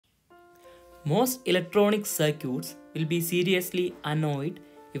Most electronic circuits will be seriously annoyed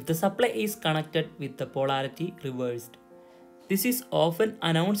if the supply is connected with the polarity reversed. This is often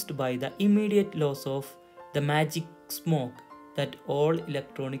announced by the immediate loss of the magic smoke that all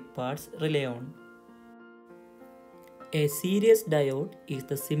electronic parts rely on. A series diode is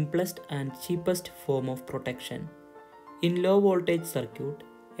the simplest and cheapest form of protection. In low voltage circuit,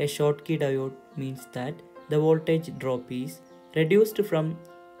 a Schottky diode means that the voltage drop is reduced from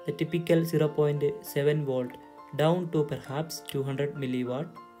the typical 0.7 volt down to perhaps 200 milliwatt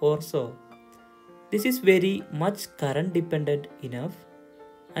or so. This is very much current dependent enough,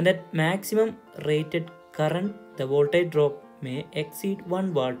 and at maximum rated current the voltage drop may exceed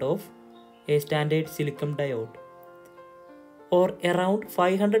 1 watt of a standard silicon diode, or around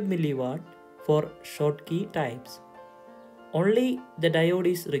 500 milliwatt for Schottky types. Only the diode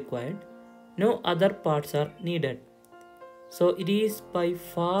is required, no other parts are needed. So it is by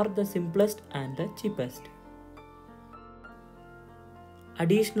far the simplest and the cheapest.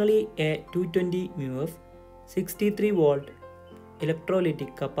 Additionally, a 220 μF 63 volt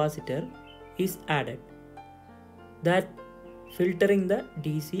electrolytic capacitor is added, that filtering the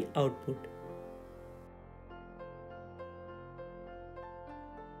DC output.